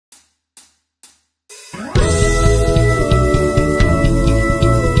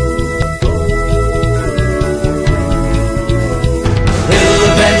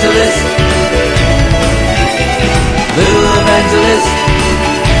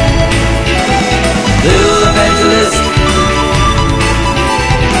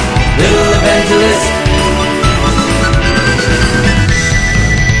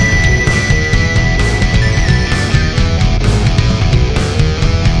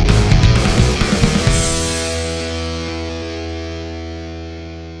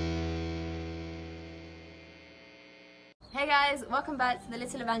guys, welcome back to the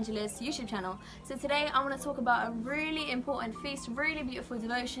Little Evangelist YouTube channel. So today I want to talk about a really important feast, really beautiful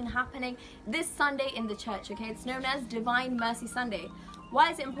devotion happening this Sunday in the church, okay? It's known as Divine Mercy Sunday.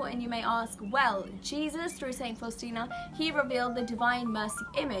 Why is it important, you may ask? Well, Jesus, through Saint Faustina, he revealed the Divine Mercy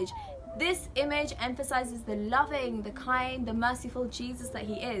image. This image emphasizes the loving, the kind, the merciful Jesus that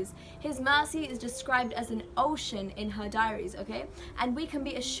he is. His mercy is described as an ocean in her diaries, okay? And we can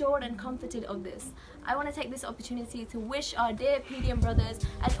be assured and comforted of this. I want to take this opportunity to wish our dear PDM brothers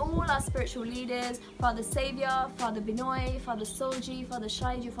and all our spiritual leaders, Father Saviour, Father Binoy, Father Solji, Father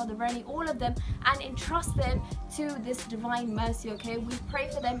Shaiju, Father Reni, all of them, and entrust them to this divine mercy, okay? We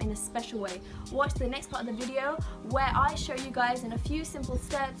pray for them in a special way. Watch the next part of the video where I show you guys in a few simple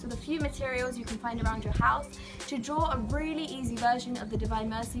steps with a few materials you can find around your house to draw a really easy version of the Divine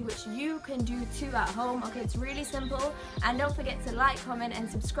Mercy, which you can do too at home, okay? It's really simple. And don't forget to like, comment and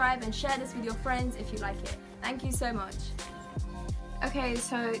subscribe and share this with your friends if you like it. Thank you so much. Okay,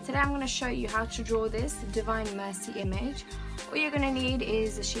 so today I'm going to show you how to draw this Divine Mercy image. All you're going to need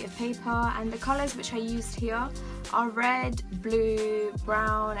is a sheet of paper, and the colours which I used here are red, blue,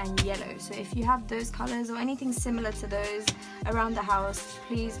 brown and yellow. So if you have those colours or anything similar to those around the house,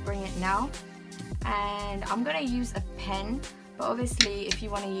 please bring it now. And I'm going to use a pen, but obviously if you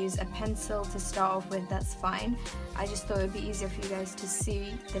want to use a pencil to start off with, that's fine. I just thought it would be easier for you guys to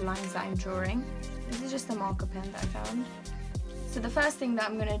see the lines that I'm drawing. This is just a marker pen that I found. So the first thing that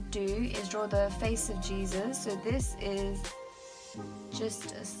I'm going to do is draw the face of Jesus. So this is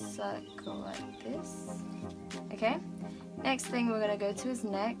just a circle like this, okay? Next thing, we're going to go to his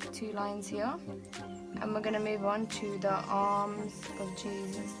neck, 2 lines here, and we're going to move on to the arms of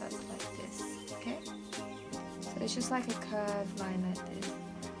Jesus. That's like this, okay? So it's just like a curved line like this,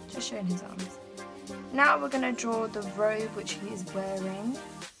 just showing his arms. Now we're going to draw the robe which he is wearing.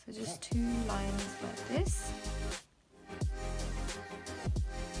 So just 2 lines like this.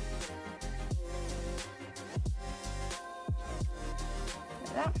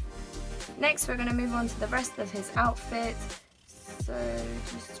 Next, we're going to move on to the rest of his outfit. So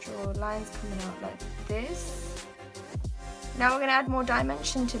just draw lines coming out like this. Now we're going to add more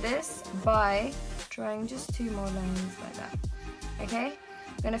dimension to this by drawing just 2 more lines like that. Okay,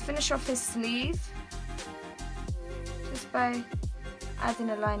 we're going to finish off his sleeve just by adding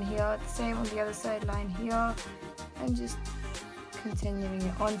a line here, the same on the other side, line here, and just continuing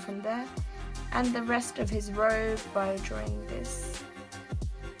it on from there. And the rest of his robe by drawing this.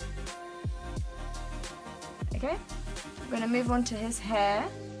 Okay, we're going to move on to his hair.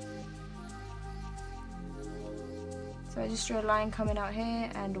 So I just drew a line coming out here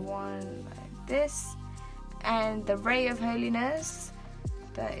and one like this. And the ray of holiness,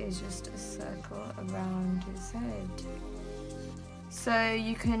 that is just a circle around his head. So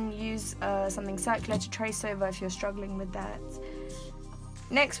you can use something circular to trace over if you're struggling with that.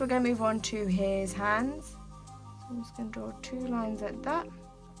 Next, we're going to move on to his hands. So I'm just going to draw 2 lines like that.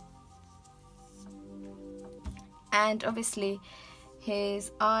 And obviously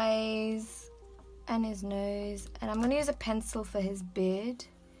his eyes and his nose, and I'm going to use a pencil for his beard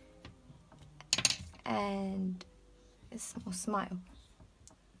and a smile.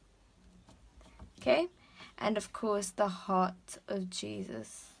 Okay, and of course the heart of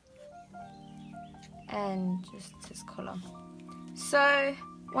Jesus and just his collar. So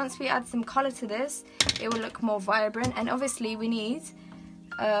once we add some color to this, it will look more vibrant, and obviously we need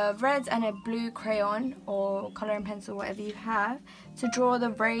a red and a blue crayon or colouring pencil, whatever you have, to draw the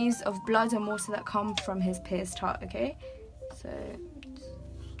rays of blood and water that come from his pierced heart, okay? So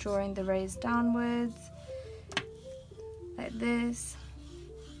drawing the rays downwards like this.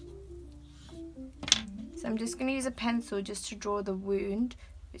 So I'm just going to use a pencil just to draw the wound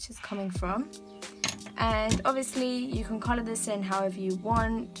which is coming from. And obviously you can colour this in however you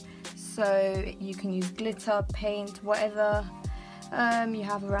want, so you can use glitter, paint, whatever you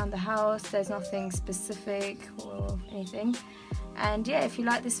have around the house. There's nothing specific or anything. And yeah, if you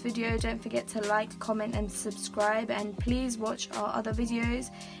like this video, don't forget to like, comment and subscribe, and please watch our other videos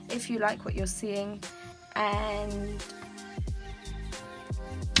if you like what you're seeing. And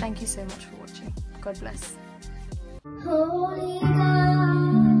thank you so much for watching. God bless. Holy God.